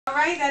All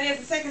right, that is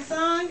the second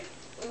song.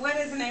 What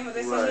is the name of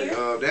this one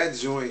here? That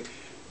joint,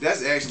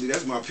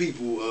 that's my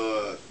people,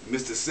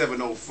 Mr.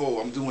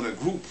 704. I'm doing a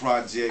group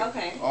project.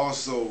 Okay.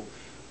 Also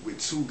with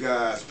two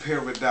guys,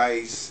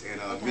 Paradise and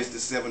Mr.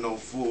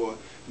 704.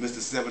 Mr.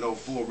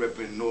 704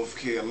 repping North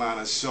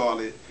Carolina,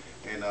 Charlotte,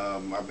 and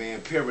my man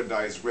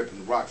Paradise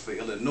repping Rockford,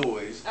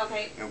 Illinois.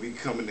 Okay. And we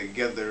coming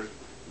together,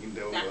 you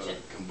know, Gotcha.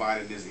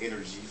 combining this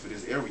energy for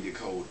this area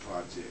code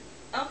project.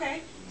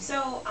 Okay.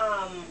 So,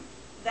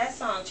 that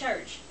song,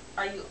 Church,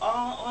 are you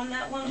all on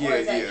that one, or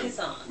is that his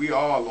song? We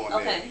all on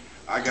that. Okay.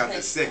 I got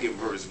the second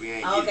verse. We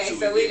ain't get to it. Okay,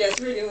 so we just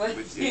pretty much.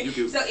 Yeah,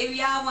 so if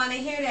y'all want to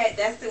hear that,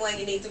 that's the one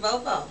you need to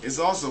vote for. It's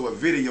also a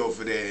video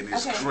for that, and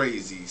it's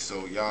crazy.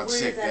 So y'all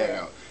check that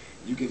out.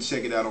 You can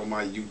check it out on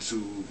my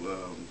YouTube.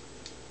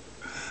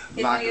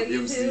 Loch of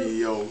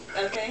MCEO.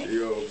 Okay. You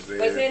know what I'm saying?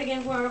 Wait, say it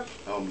again for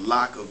him.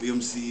 Loch of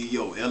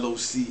MCEO.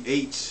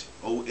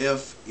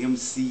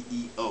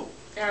 LOCHOFMCEO.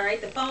 All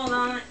right, the phone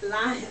lines are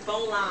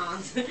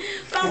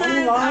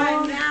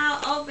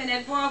now open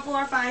at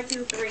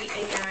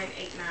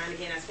 404-523-8989.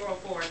 Again, that's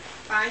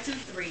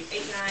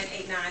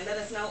 404-523-8989. Let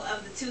us know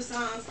of the two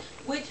songs,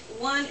 which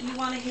one you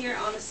want to hear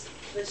on the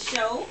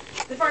show.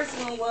 The first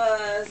one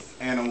was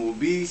Animal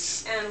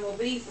Beast. Animal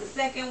Beast. The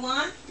second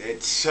one?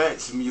 That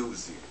church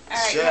music. All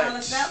right, call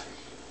us up.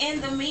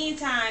 In the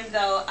meantime,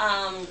 though,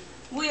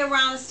 we're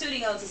around the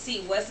studio to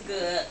see what's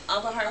good.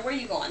 Uncle Herb, where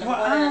you going? Well,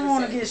 I don't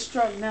want to get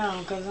struck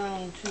down because I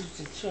don't choose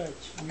the church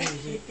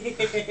music.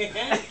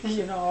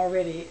 You know,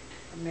 already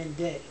I'm in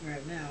debt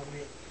right now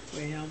with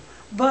him.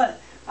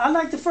 But I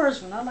like the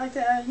first one. I like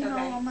the, you know,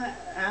 I'm an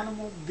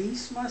animal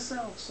beast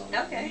myself. So, you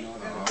know, I gotta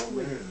go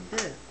with it.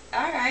 Yeah.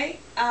 All right.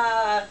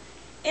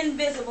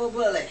 Invisible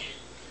Bullet.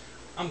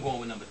 I'm going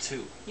with number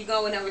 2. You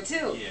going with number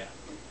 2? Yeah.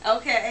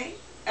 Okay.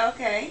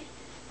 Okay.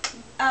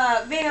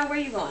 Van, where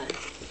you going?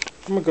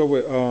 I'm gonna go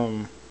with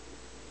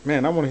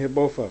man, I want to hear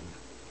both of them.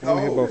 I want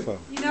to hear both of them.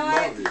 You know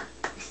what?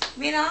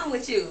 Being on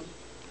with you.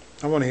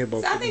 I want to hear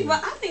both. So of them.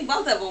 I think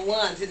both of them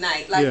won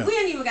tonight. Like we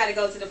ain't even got to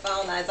go to the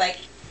phone lines.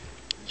 Like,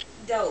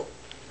 dope.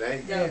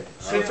 Thank you.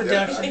 Good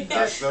production.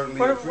 I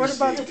certainly what about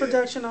the appreciate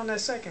production on that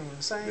second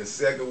one? Same. The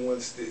second one,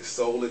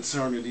 Soul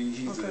Eternity.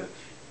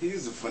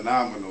 He's a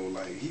phenomenal.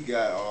 Like he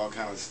got all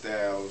kind of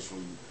styles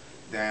from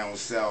down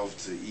south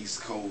to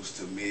East Coast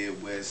to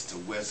Midwest to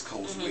West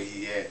Coast where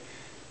he at.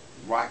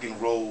 Rock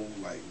and roll,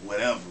 like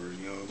whatever,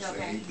 you know what I'm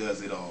saying? He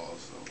does it all.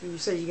 So. You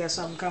say you got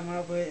something coming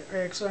up with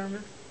Eric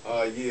Sermon?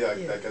 Yeah,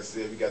 like I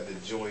said, we got the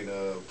joint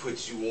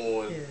Put You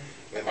On.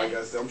 And like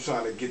I said, I'm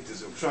trying to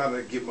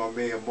get my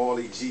man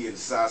Marley G and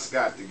Cy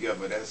Scott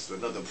together. That's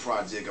another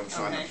project I'm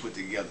trying to put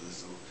together.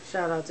 So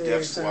shout out to Def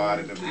Eric Squad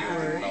in Sermon. the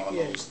building and all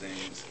those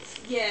things.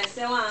 Yeah,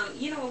 so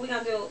you know what we're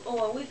gonna do?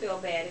 Oh, we feel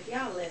bad if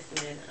y'all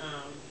listening.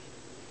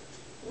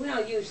 We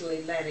don't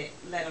usually let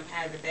them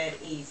have it that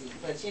easy,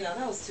 but you know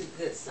those two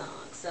good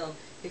songs. So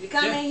if you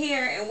come in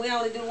here and we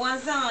only do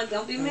one song,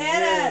 don't be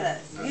mad at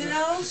us. You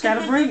know, just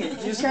gotta bring it.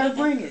 Just gotta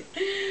bring it.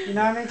 You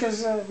know what I mean?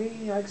 Because we,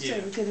 like I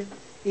said, we could have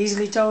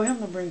easily told him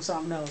to bring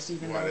something else,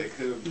 even though he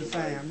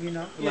fam. You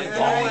know, like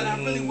I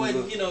really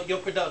wasn't, you know, your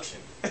production.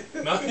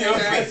 No, you know,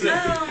 I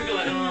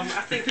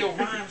think your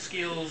rhyme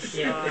skills.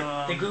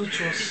 The Gooch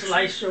will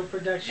slice your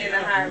production. In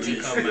a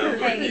heartbeat.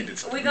 Hey,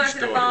 we're going to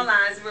the phone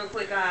lines real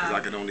quick. 'Cause I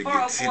can only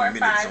get 10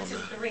 minutes on the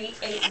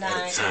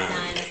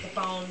 404-523-8989. That's the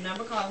phone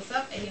number. Call us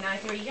up.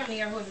 89.3. You're on the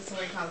air. Who is this?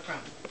 Where you calling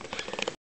from?